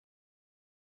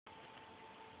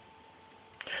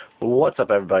What's up,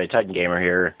 everybody? Titan Gamer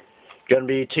here. Gonna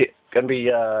be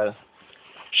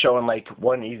showing like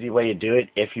one easy way to do it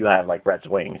if you have like Red's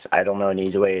wings. I don't know an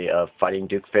easy way of fighting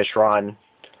Duke Fishron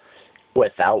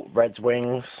without Red's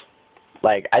wings.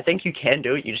 Like I think you can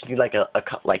do it. You just need like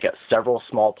several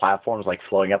small platforms like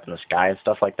floating up in the sky and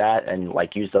stuff like that, and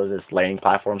like use those as landing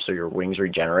platforms so your wings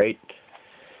regenerate.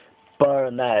 But other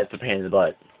than that, it's a pain in the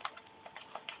butt.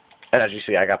 And as you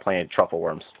see, I got plenty of truffle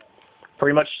worms.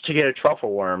 Pretty much to get a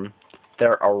truffle worm,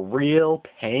 they're a real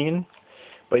pain.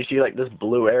 But you see like this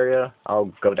blue area,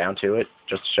 I'll go down to it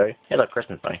just to show you. Hey look,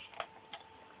 Christmas bunny.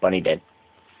 Bunny dead.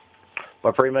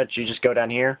 But pretty much you just go down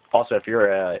here. Also, if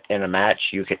you're in a match,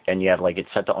 and you have like it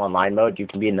set to online mode, you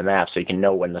can be in the map so you can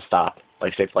know when to stop.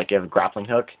 Like say if like you have a grappling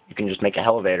hook, you can just make a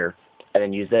elevator and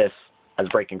then use this as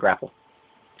break and grapple.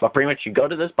 But pretty much you go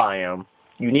to this biome.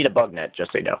 You need a bug net,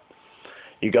 just so you know.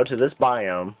 You go to this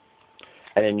biome,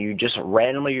 and then you just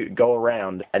randomly go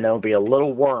around, and there'll be a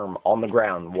little worm on the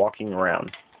ground walking around.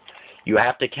 You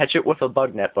have to catch it with a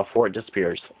bug net before it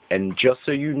disappears. And just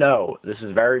so you know, this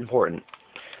is very important.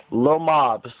 Little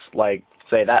mobs, like,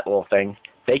 say that little thing,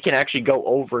 they can actually go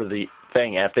over the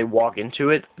thing, and if they walk into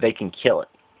it, they can kill it.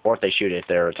 Or if they shoot it, if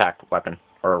they're an attack weapon,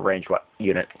 or a ranged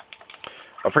unit.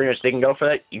 Or pretty much they can go for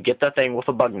that. You get that thing with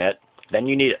a bug net, then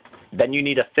you need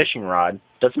a fishing rod.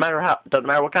 Doesn't matter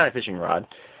what kind of fishing rod.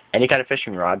 Any kind of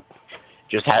fishing rod.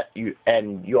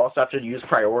 And you also have to use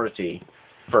priority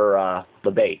for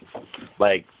the bait.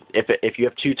 Like if you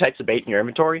have two types of bait in your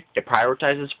inventory, it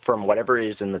prioritizes from whatever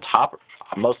is in the top,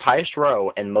 most highest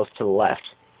row and most to the left.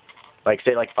 Like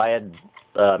say like if I had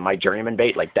my journeyman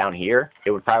bait like down here,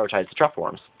 it would prioritize the truffle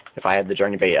worms. If I had the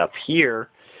journeyman bait up here,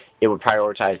 it would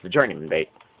prioritize the journeyman bait.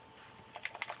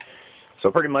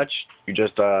 So pretty much you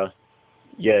just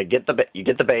you get the bait, you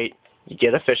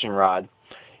get a fishing rod.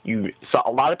 So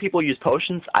a lot of people use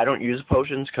potions. I don't use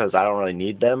potions because I don't really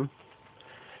need them.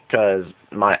 Because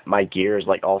my gear is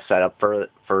like all set up for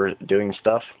doing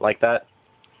stuff like that.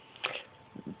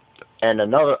 And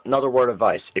another word of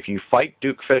advice: if you fight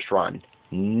Duke Fishron,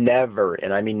 never,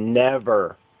 and I mean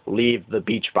never, leave the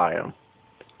beach biome.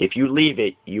 If you leave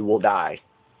it, you will die.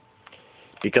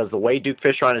 Because the way Duke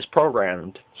Fishron is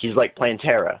programmed, he's like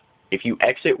Plantera. If you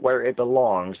exit where it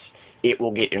belongs, it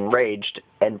will get enraged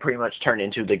and pretty much turn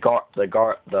into the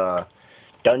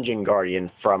dungeon guardian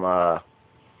from the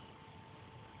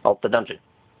dungeon.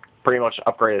 Pretty much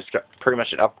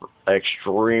an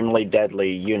extremely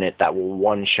deadly unit that will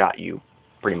one-shot you.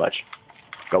 Pretty much.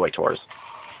 Go away, Taurus.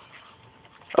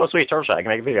 Oh, sweet, turtle shot. I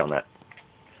can make a video on that.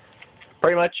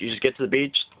 Pretty much, you just get to the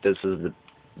beach. This is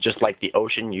just like the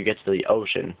ocean. You get to the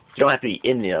ocean. You don't have to be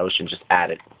in the ocean. Just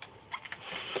at it.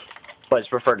 But it's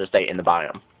preferred to stay in the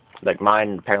biome. Like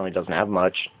mine apparently doesn't have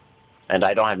much, and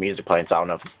I don't have music playing, so I don't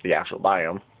know if it's the actual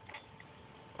biome.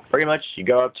 Pretty much, you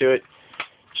go up to it,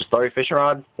 just throw your fishing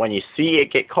rod. When you see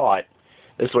it get caught,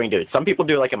 this is what you do. Some people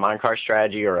do like a minecart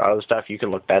strategy or other stuff. You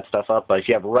can look that stuff up. But if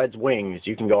you have Red's wings,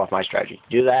 you can go off my strategy.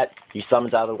 Do that. He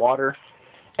summons out of the water,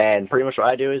 and pretty much what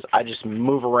I do is I just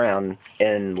move around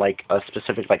in like a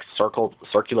specific like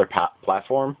circular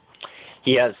platform.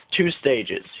 He has two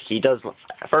stages.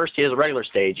 First, he has a regular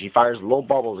stage. He fires little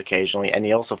bubbles occasionally, and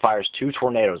he also fires two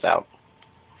tornadoes out.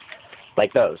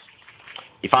 Like those.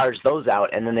 He fires those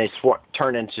out, and then they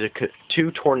turn into two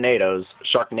tornadoes,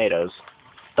 sharknadoes.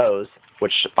 Those,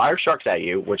 which fire sharks at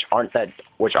you, which are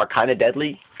kind of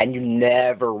deadly, and you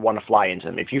never want to fly into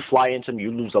them. If you fly into them,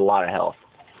 you lose a lot of health.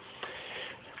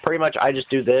 Pretty much, I just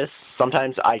do this.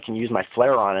 Sometimes I can use my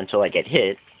flare on until I get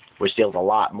hit, which deals a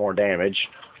lot more damage.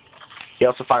 He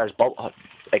also fires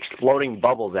exploding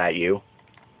bubbles at you,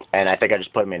 and I think I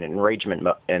just put him in enragement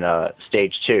in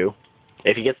stage 2.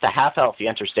 If he gets to half health, he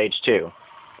enters stage 2,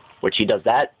 which he does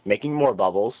that, making more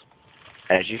bubbles.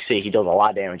 And as you see, he does a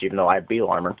lot of damage, even though I have beetle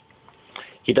armor.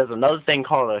 He does another thing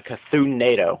called a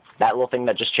Cthulhu-nado, that little thing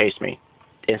that just chased me.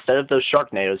 Instead of those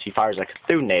Sharknadoes, he fires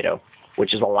a Cthulhu-nado,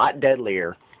 which is a lot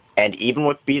deadlier, and even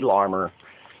with beetle armor,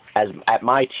 at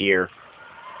my tier,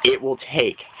 it will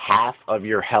take half of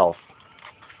your health.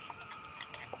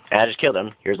 And I just killed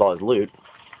him. Here's all his loot.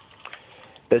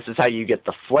 This is how you get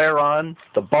the flare on,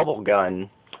 the bubble gun,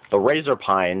 the razor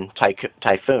pine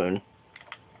typhoon.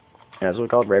 That's what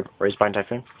it's called, razor pine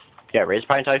typhoon. Yeah, razor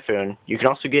pine typhoon. You can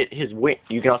also get his wing.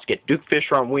 You can also get Duke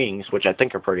Fishron wings, which I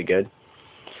think are pretty good.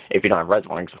 If you don't have Red's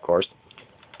wings, of course.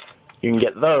 You can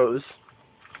get those,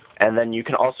 and then you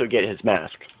can also get his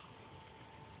mask.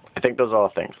 I think those are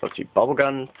all things. Let's see, bubble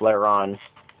gun, flare on,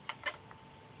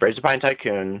 razor pine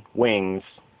tycoon, wings.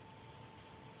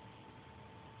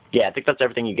 Yeah, I think that's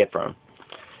everything you get from him.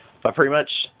 But pretty much,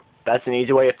 that's an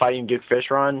easy way of fighting Duke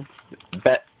Fishron.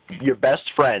 your best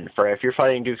friend for if you're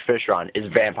fighting Duke Fishron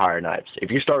is vampire knives.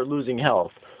 If you start losing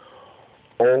health,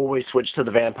 always switch to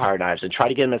the vampire knives and try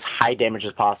to get them as high damage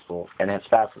as possible and as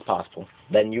fast as possible.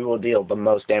 Then you will deal the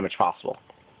most damage possible.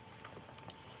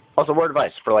 Also, word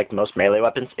advice for like most melee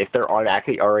weapons, if they're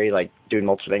automatically already like doing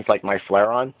multiple things, like my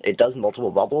flareon, it does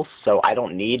multiple bubbles, so I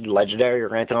don't need legendary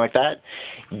or anything like that.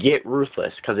 Get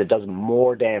ruthless because it does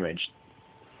more damage.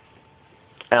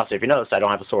 And also, if you notice, I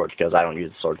don't have a sword because I don't use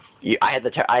the sword. I have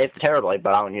the Terror Blade,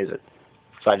 but I don't use it,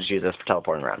 so I just use this for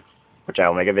teleporting around, which I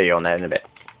will make a video on that in a bit,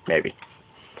 maybe.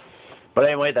 But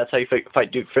anyway, that's how you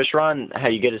fight Duke Fishron, how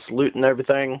you get his loot and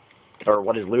everything, or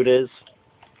what his loot is.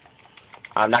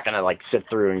 I'm not going to, like, sit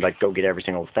through and, like, go get every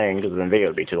single thing, because the video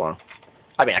would be too long.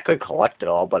 I mean, I could collect it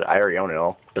all, but I already own it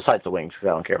all, besides the wings, because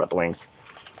I don't care about the wings.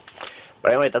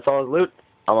 But anyway, that's all his loot.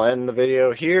 I'm going to end the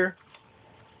video here.